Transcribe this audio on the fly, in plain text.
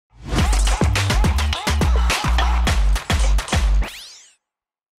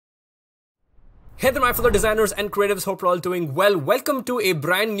Hey there my fellow designers and creatives, hope you're all doing well. Welcome to a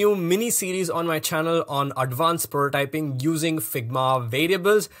brand new mini series on my channel on advanced prototyping using Figma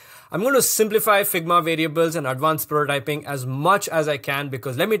Variables. I'm going to simplify Figma Variables and advanced prototyping as much as I can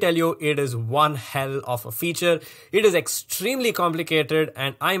because let me tell you, it is one hell of a feature. It is extremely complicated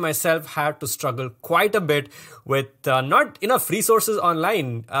and I myself had to struggle quite a bit with not enough resources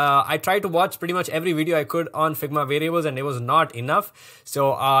online. I tried to watch pretty much every video I could on Figma Variables and it was not enough.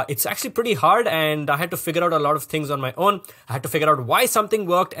 So it's actually pretty hard and I had to figure out a lot of things on my own. I had to figure out why something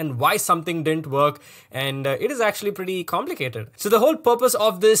worked and why something didn't work, and it is actually pretty complicated. So the whole purpose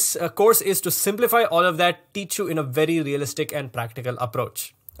of this course is to simplify all of that, teach you in a very realistic and practical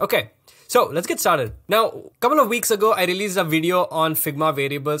approach. Okay, so let's get started. Now, a couple of weeks ago, I released a video on Figma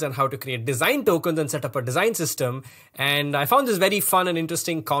Variables and how to create design tokens and set up a design system. And I found this very fun and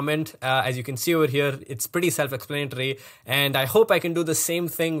interesting comment. As you can see over here, it's pretty self-explanatory. And I hope I can do the same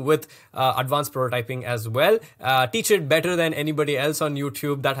thing with advanced prototyping as well. Teach it better than anybody else on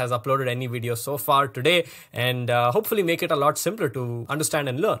YouTube that has uploaded any video so far today. And hopefully make it a lot simpler to understand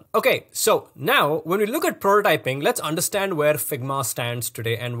and learn. Okay, so now when we look at prototyping, let's understand where Figma stands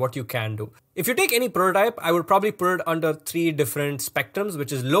today and what you can do. If you take any prototype, I would probably put it under three different spectrums,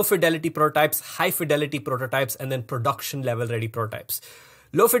 which is low fidelity prototypes, high fidelity prototypes, and then production level ready prototypes.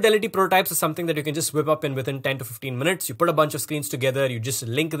 Low fidelity prototypes is something that you can just whip up in within 10 to 15 minutes. You put a bunch of screens together, you just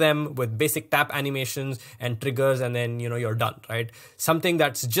link them with basic tap animations and triggers, and then you're done, right? Something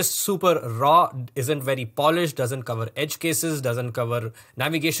that's just super raw, isn't very polished, doesn't cover edge cases, doesn't cover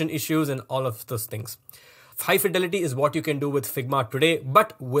navigation issues, and all of those things. High fidelity is what you can do with Figma today,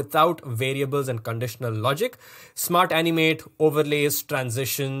 but without variables and conditional logic. Smart animate, overlays,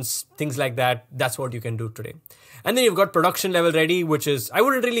 transitions, things like that. That's what you can do today. And then you've got production level ready, which is, I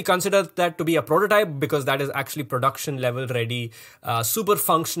wouldn't really consider that to be a prototype because that is actually production level ready, super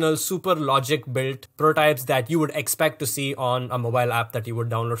functional, super logic built prototypes that you would expect to see on a mobile app that you would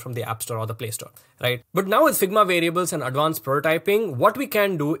download from the App Store or the Play Store, right? But now with Figma Variables and advanced prototyping, what we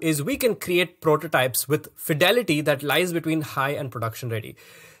can do is we can create prototypes with fidelity that lies between high and production ready.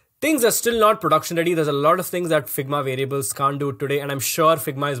 Things are still not production ready. There's a lot of things that Figma Variables can't do today, and I'm sure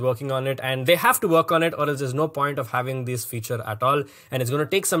Figma is working on it, and they have to work on it or else there's no point of having this feature at all. And it's going to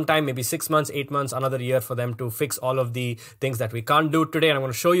take some time, maybe 6 months, 8 months, another year for them to fix all of the things that we can't do today. And I'm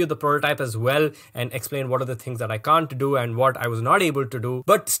going to show you the prototype as well and explain what are the things that I can't do and what I was not able to do.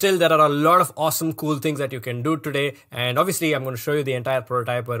 But still, there are a lot of awesome, cool things that you can do today. And obviously, I'm going to show you the entire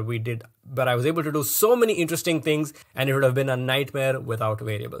prototype where I was able to do so many interesting things, and it would have been a nightmare without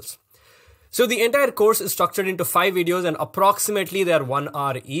variables. So the entire course is structured into 5 videos and approximately they are 1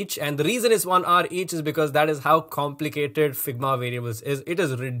 hour each. And the reason it's 1 hour each is because that is how complicated Figma Variables is. It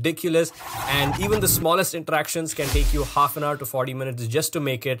is ridiculous. And even the smallest interactions can take you half an hour to 40 minutes just to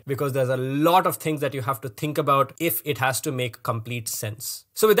make it, because there's a lot of things that you have to think about if it has to make complete sense.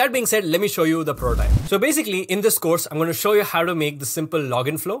 So with that being said, let me show you the prototype. So basically in this course, I'm going to show you how to make the simple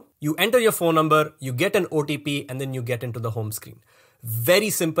login flow. You enter your phone number, you get an OTP, and then you get into the home screen. Very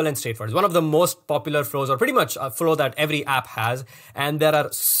simple and straightforward. It's one of the most popular flows, or pretty much a flow that every app has. And there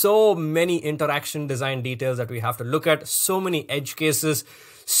are so many interaction design details that we have to look at, so many edge cases,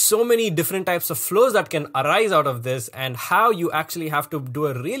 so many different types of flows that can arise out of this, and how you actually have to do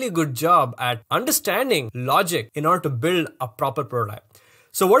a really good job at understanding logic in order to build a proper prototype.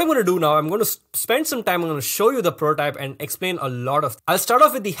 So what I'm going to do now, I'm going to spend some time, I'm going to show you the prototype and explain a lot of. I'll start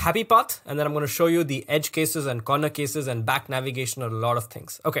off with the happy path, and then I'm going to show you the edge cases and corner cases and back navigation and a lot of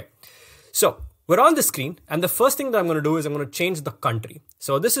things. Okay, so we're on the screen, and the first thing that I'm going to do is I'm going to change the country.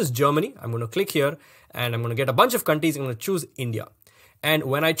 So this is Germany. I'm going to click here and I'm going to get a bunch of countries. I'm going to choose India. And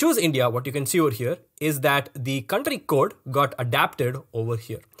when I choose India, what you can see over here is that the country code got adapted over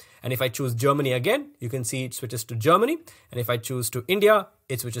here. And if I choose Germany again, you can see it switches to Germany. And if I choose to India,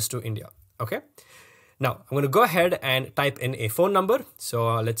 it switches to India. Okay. Now I'm going to go ahead and type in a phone number.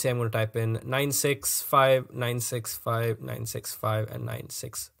 So let's say I'm going to type in 965, 965, 965, and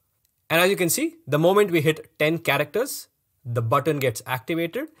 96. And as you can see, the moment we hit 10 characters, the button gets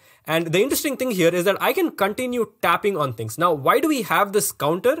activated. And the interesting thing here is that I can continue tapping on things. Now, why do we have this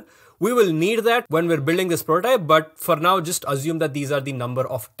counter? We will need that when we're building this prototype, but for now, just assume that these are the number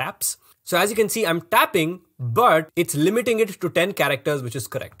of taps. So as you can see, I'm tapping, but it's limiting it to 10 characters, which is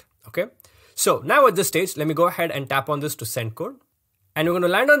correct. Okay. So now at this stage, let me go ahead and tap on this to send code. And we're going to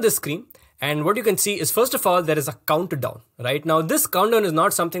land on this screen. And what you can see is, first of all, there is a countdown, right? Now, this countdown is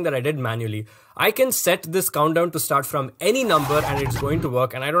not something that I did manually. I can set this countdown to start from any number and it's going to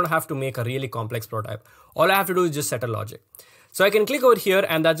work. And I don't have to make a really complex prototype. All I have to do is just set a logic. So I can click over here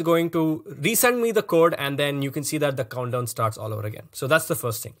and that's going to resend me the code, and then you can see that the countdown starts all over again. So that's the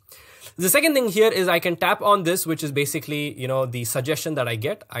first thing. The second thing here is I can tap on this, which is basically, the suggestion that I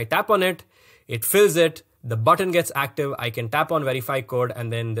get. I tap on it, it fills it, the button gets active. I can tap on verify code,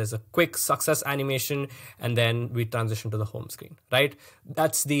 and then there's a quick success animation, and then we transition to the home screen, right?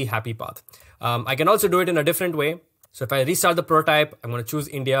 That's the happy path. I can also do it in a different way. So if I restart the prototype, I'm going to choose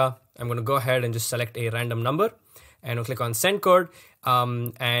India. I'm going to go ahead and just select a random number, and I'll click on send code.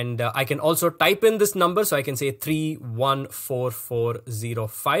 And I can also type in this number. So I can say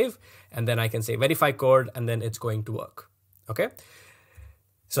 314405, and then I can say verify code, and then it's going to work. Okay.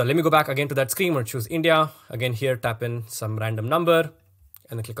 So let me go back again to that screen. I'm going to choose India. Again here, tap in some random number,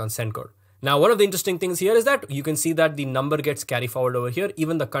 and then click on send code. Now, one of the interesting things here is that you can see that the number gets carry forward over here.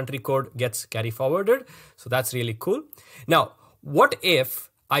 Even the country code gets carry forwarded. So that's really cool. Now, what if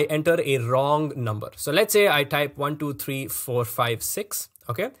I enter a wrong number? So let's say I type 1, 2, 3, 4, 5, 6.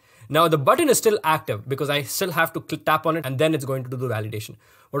 Okay. Now the button is still active because I still have to tap on it, and then it's going to do the validation.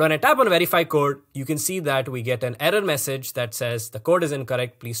 But when I tap on verify code, you can see that we get an error message that says the code is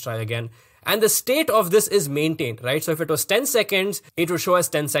incorrect. Please try again. And the state of this is maintained, right? So if it was 10 seconds, it would show as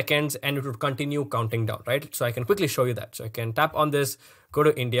 10 seconds and it would continue counting down, right? So I can quickly show you that. So I can tap on this, go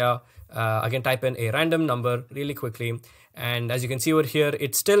to India, again, type in a random number really quickly. And as you can see over here,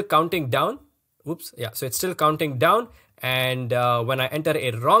 it's still counting down. Oops. Yeah. So it's still counting down. And when I enter a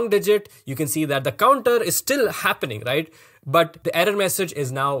wrong digit, you can see that the counter is still happening, right? But the error message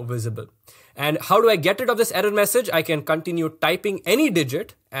is now visible. And how do I get rid of this error message? I can continue typing any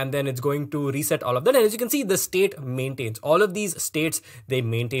digit, and then it's going to reset all of that. And as you can see, the state maintains. All of these states, they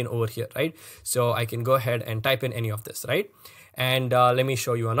maintain over here, right? So I can go ahead and type in any of this, right? And let me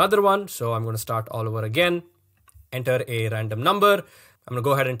show you another one. So I'm going to start all over again, enter a random number. I'm going to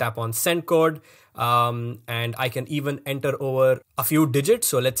go ahead and tap on send code. And I can even enter over a few digits.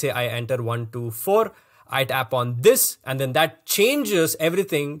 So let's say I enter 1, 2, 4. I tap on this, and then that changes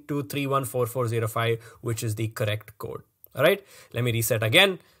everything to 314405, which is the correct code. All right, let me reset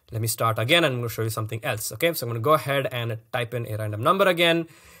again. Let me start again, and I'm going to show you something else. Okay, so I'm going to go ahead and type in a random number again.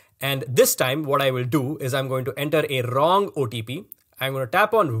 And this time what I will do is I'm going to enter a wrong OTP. I'm going to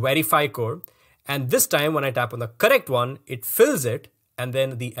tap on verify code. And this time when I tap on the correct one, it fills it, and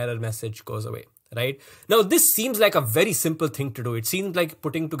then the error message goes away. Right now, this seems like a very simple thing to do. It seems like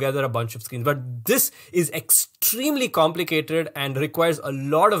putting together a bunch of screens, but this is extremely complicated and requires a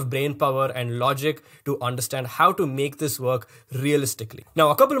lot of brain power and logic to understand how to make this work realistically.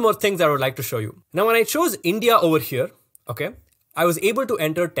 Now, a couple more things I would like to show you. Now, when I chose India over here, okay, I was able to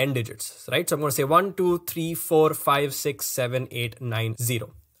enter 10 digits, right? So I'm going to say 1, 2, 3, 4, 5, 6, 7, 8, 9,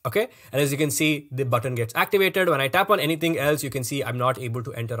 0. Okay. And as you can see, the button gets activated. When I tap on anything else, you can see I'm not able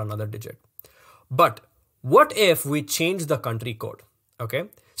to enter another digit. But what if we change the country code? Okay,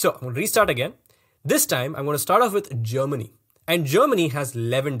 so I'm going to restart again. This time I'm going to start off with Germany, and Germany has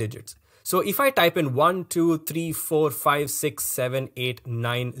 11 digits. So if I type in 1, 2, 3, 4, 5, 6, 7, 8,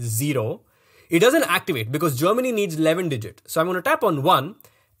 9, 0, it doesn't activate because Germany needs 11 digits. So I'm going to tap on 1,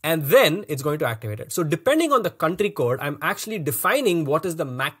 and then it's going to activate it. So depending on the country code, I'm actually defining what is the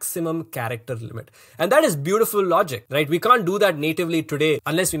maximum character limit. And that is beautiful logic, right? We can't do that natively today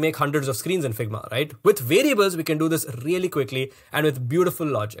unless we make hundreds of screens in Figma, right? With variables, we can do this really quickly and with beautiful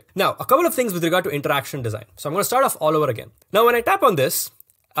logic. Now, a couple of things with regard to interaction design. So I'm going to start off all over again. Now, when I tap on this,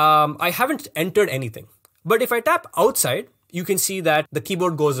 I haven't entered anything. But if I tap outside, you can see that the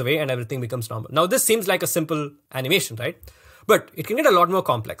keyboard goes away and everything becomes normal. Now, this seems like a simple animation, right? But it can get a lot more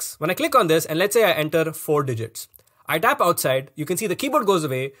complex. When I click on this, and let's say I enter 4 digits, I tap outside, you can see the keyboard goes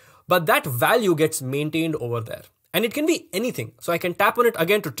away, but that value gets maintained over there. And it can be anything. So I can tap on it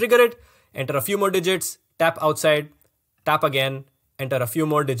again to trigger it, enter a few more digits, tap outside, tap again, enter a few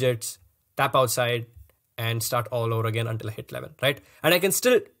more digits, tap outside, and start all over again until I hit 11, right? And I can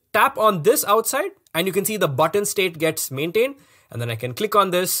still tap on this outside, and you can see the button state gets maintained. And then I can click on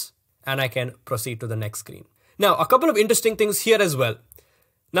this, and I can proceed to the next screen. Now, a couple of interesting things here as well.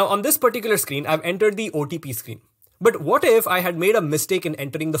 Now, on this particular screen, I've entered the OTP screen. But what if I had made a mistake in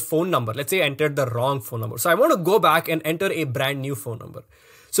entering the phone number? Let's say I entered the wrong phone number. So I want to go back and enter a brand new phone number.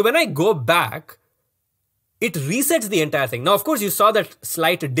 So when I go back, it resets the entire thing. Now, of course, you saw that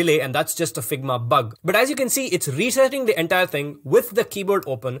slight delay, and that's just a Figma bug. But as you can see, it's resetting the entire thing with the keyboard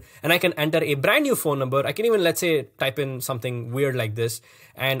open, and I can enter a brand new phone number. I can even, let's say, type in something weird like this,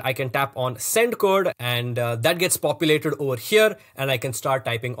 and I can tap on send code, and that gets populated over here, and I can start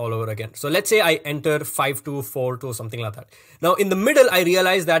typing all over again. So let's say I enter 5242, something like that. Now, in the middle, I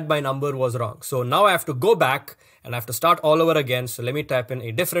realized that my number was wrong. So now I have to go back and I have to start all over again. So let me type in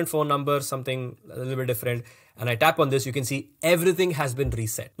a different phone number, something a little bit different. and I tap on this, you can see everything has been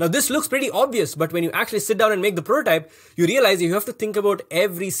reset. Now this looks pretty obvious, but when you actually sit down and make the prototype, you realize you have to think about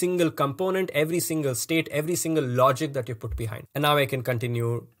every single component, every single state, every single logic that you put behind. And now I can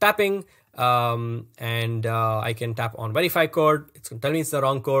continue tapping. I can tap on verify code. It's going to tell me it's the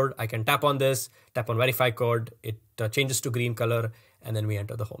wrong code. I can tap on this, tap on verify code. It changes to green color, and then we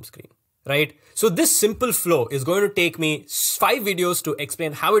enter the home screen, right? So this simple flow is going to take me 5 videos to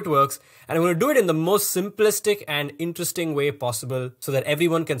explain how it works. And I'm going to do it in the most simplistic and interesting way possible so that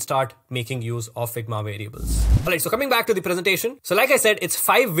everyone can start making use of Figma variables. All right, so coming back to the presentation. So like I said, it's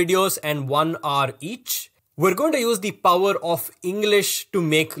 5 videos and 1 hour each. We're going to use the power of English to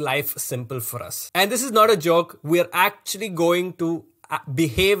make life simple for us. And this is not a joke. We're actually going to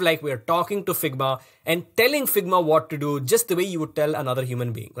behave like we're talking to Figma and telling Figma what to do just the way you would tell another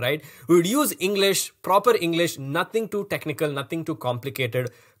human being, right? We would use English, proper English, nothing too technical, nothing too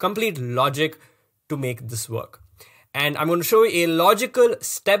complicated, complete logic to make this work. And I'm going to show you a logical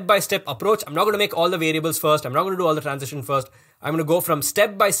step-by-step approach. I'm not going to make all the variables first. I'm not going to do all the transition first. I'm going to go from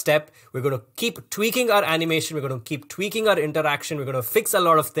step by step. We're going to keep tweaking our animation. We're going to keep tweaking our interaction. We're going to fix a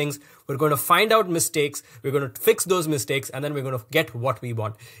lot of things. We're going to find out mistakes. We're going to fix those mistakes, and then we're going to get what we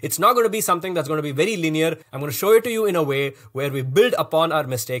want. It's not going to be something that's going to be very linear. I'm going to show it to you in a way where we build upon our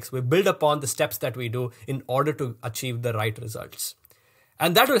mistakes. We build upon the steps that we do in order to achieve the right results.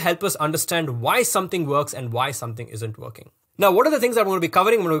 And that will help us understand why something works and why something isn't working. Now, what are the things I'm going to be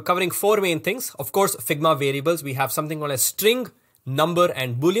covering? I'm going to be covering 4 main things. Of course, Figma variables. We have something called a string, number,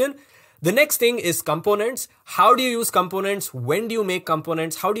 and boolean. The next thing is components. How do you use components? When do you make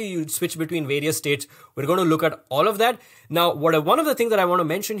components? How do you switch between various states? We're going to look at all of that. Now, one of the things that I want to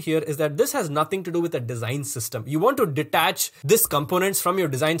mention here is that this has nothing to do with a design system. You want to detach these components from your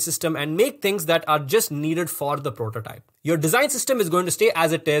design system and make things that are just needed for the prototype. Your design system is going to stay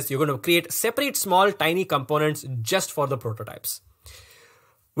as it is. You're going to create separate, small, tiny components just for the prototypes.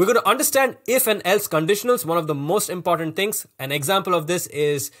 We're going to understand if and else conditionals, one of the most important things. An example of this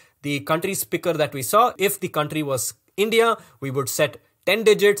is the countries picker that we saw. If the country was India, we would set 10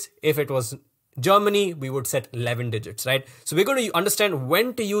 digits. If it was Germany, we would set 11 digits, right? So we're going to understand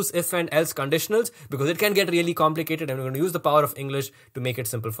when to use if and else conditionals because it can get really complicated, and we're going to use the power of English to make it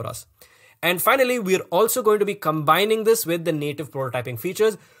simple for us. And finally, we're also going to be combining this with the native prototyping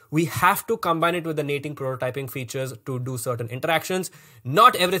features. We have to combine it with the native prototyping features to do certain interactions.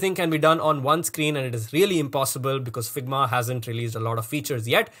 Not everything can be done on one screen, and it is really impossible because Figma hasn't released a lot of features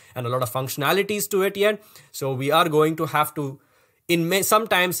yet and a lot of functionalities to it yet. So we are going to have to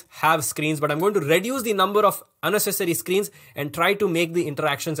sometimes have screens, but I'm going to reduce the number of unnecessary screens and try to make the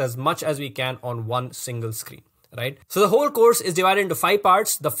interactions as much as we can on one single screen. Right? So the whole course is divided into 5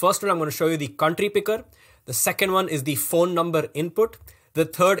 parts. The first one, I'm going to show you the country picker. The second one is the phone number input. The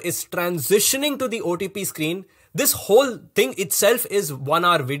third is transitioning to the OTP screen. This whole thing itself is 1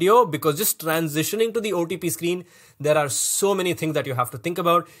 hour video because just transitioning to the OTP screen, there are so many things that you have to think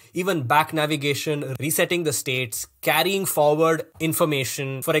about. Even back navigation, resetting the states, carrying forward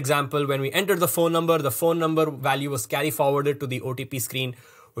information. For example, when we entered the phone number value was carry forwarded to the OTP screen.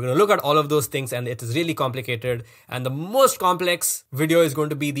 We're going to look at all of those things, and it is really complicated. And the most complex video is going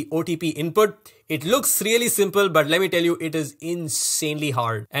to be the OTP input. It looks really simple, but let me tell you, it is insanely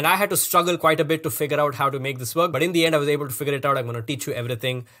hard. And I had to struggle quite a bit to figure out how to make this work. But in the end, I was able to figure it out. I'm going to teach you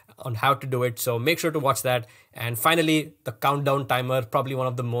everything on how to do it. So make sure to watch that. And finally, the countdown timer, probably one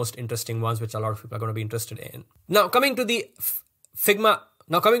of the most interesting ones, which a lot of people are going to be interested in. Now, coming to the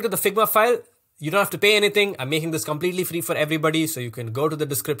Figma file, you don't have to pay anything. I'm making this completely free for everybody. So you can go to the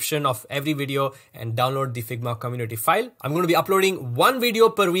description of every video and download the Figma community file. I'm going to be uploading 1 video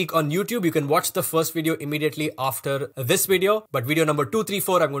per week on YouTube. You can watch the first video immediately after this video. But video number 2, 3,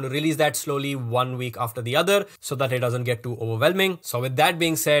 4, I'm going to release that slowly 1 week after the other so that it doesn't get too overwhelming. So with that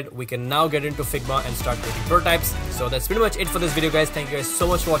being said, we can now get into Figma and start making prototypes. So that's pretty much it for this video, guys. Thank you guys so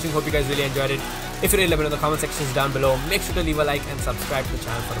much for watching. Hope you guys really enjoyed it. If you really, let me know in the comment sections down below. Make sure to leave a like and subscribe to the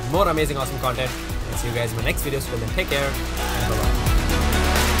channel for more amazing, awesome content. And see you guys in my next video. So then take care and bye-bye.